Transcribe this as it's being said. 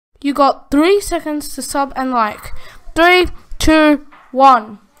You got 3 seconds to sub and like. 3, 2,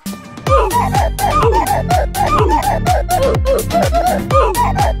 1.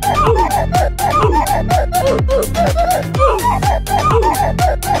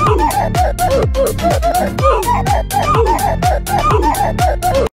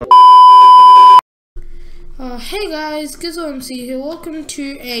 Hey guys, GizzleMC here. Welcome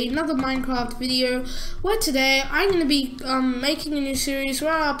to another Minecraft video where today I'm going to be making a new series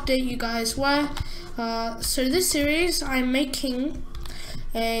where I update you guys so this series I'm making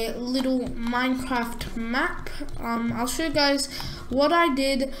a little Minecraft map. I'll show you guys what I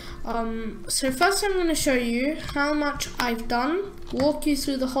did. So first I'm going to show you how much I've done, walk you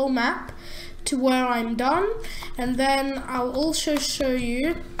through the whole map to where I'm done, and then I'll also show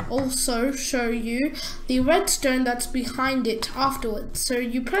you the redstone that's behind it afterwards. So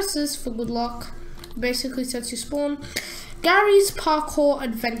you press this for good luck, basically sets you spawn. Gary's Parkour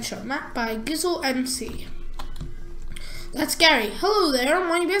Adventure, map by GizzleMC. That's Gary. Hello there,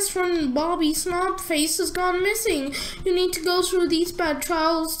 my best friend Bobby Snobface has gone missing. You need to go through these bad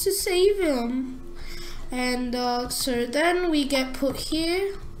trials to save him. And so then we get put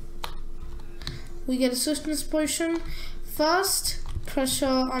here. We get a swiftness potion. First, pressure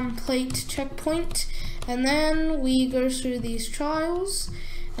on plate checkpoint, and then we go through these trials,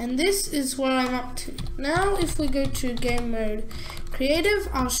 and this is where I'm up to. Now if we go to game mode creative,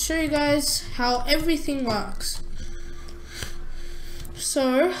 I'll show you guys how everything works.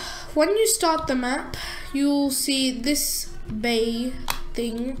 So when you start the map, you'll see this bay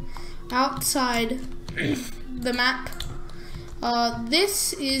thing outside the map.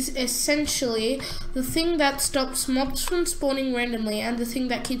 This is essentially the thing that stops mobs from spawning randomly and the thing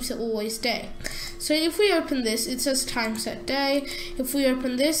that keeps it always day. So if we open this, it says time set day. If we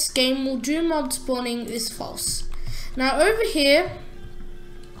open this, game will do mob spawning is false. Now over here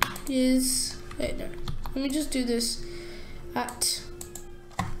is, wait, no, let me just do this at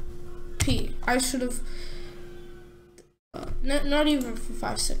P. I should have, not even for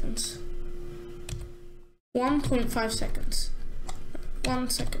 5 seconds. 1.5 seconds. 1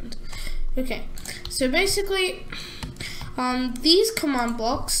 second. Okay, so basically these command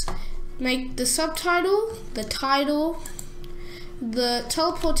blocks make the subtitle, the title, the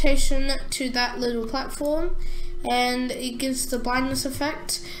teleportation to that little platform, and it gives the blindness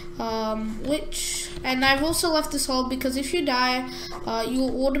effect, and I've also left this hold because if you die,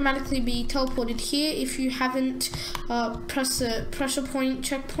 you'll automatically be teleported here if you haven't pressed the pressure point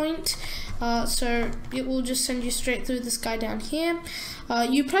checkpoint. So it will just send you straight through this guy down here.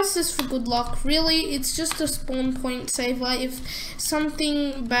 You press this for good luck. Really, it's just a spawn point saver. If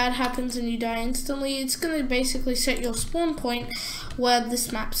something bad happens and you die instantly, it's going to basically set your spawn point where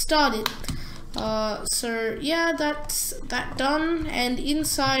this map started. So yeah, that's that done, and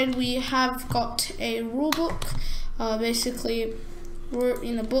inside we have got a rule book. Basically,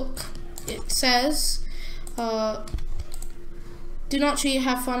 in a book it says do not cheat,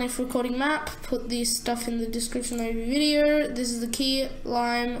 have fun if recording map. Put this stuff in the description of your video. This is the key,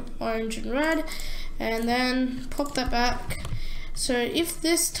 lime, orange, and red. And then pop that back. So if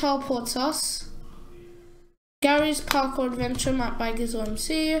this teleports us, Gary's Parkour Adventure, map by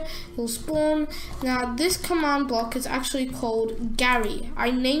GizzleMC, will spawn. Now this command block is actually called Gary.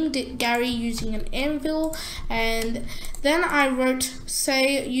 I named it Gary using an anvil, and then I wrote,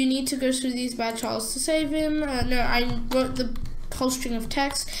 say you need to go through these bad trials to save him. I wrote the whole string of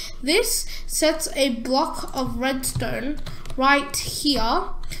text. This sets a block of redstone right here.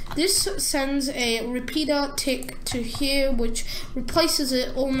 This sends a repeater tick to here, which replaces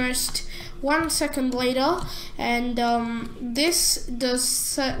it almost 1 second later, and this does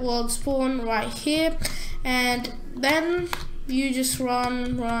set world spawn right here, and then you just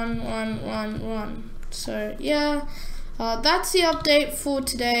run. So yeah, that's the update for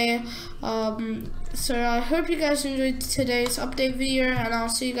today. So I hope you guys enjoyed today's update video, and I'll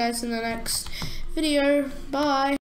see you guys in the next video. Bye.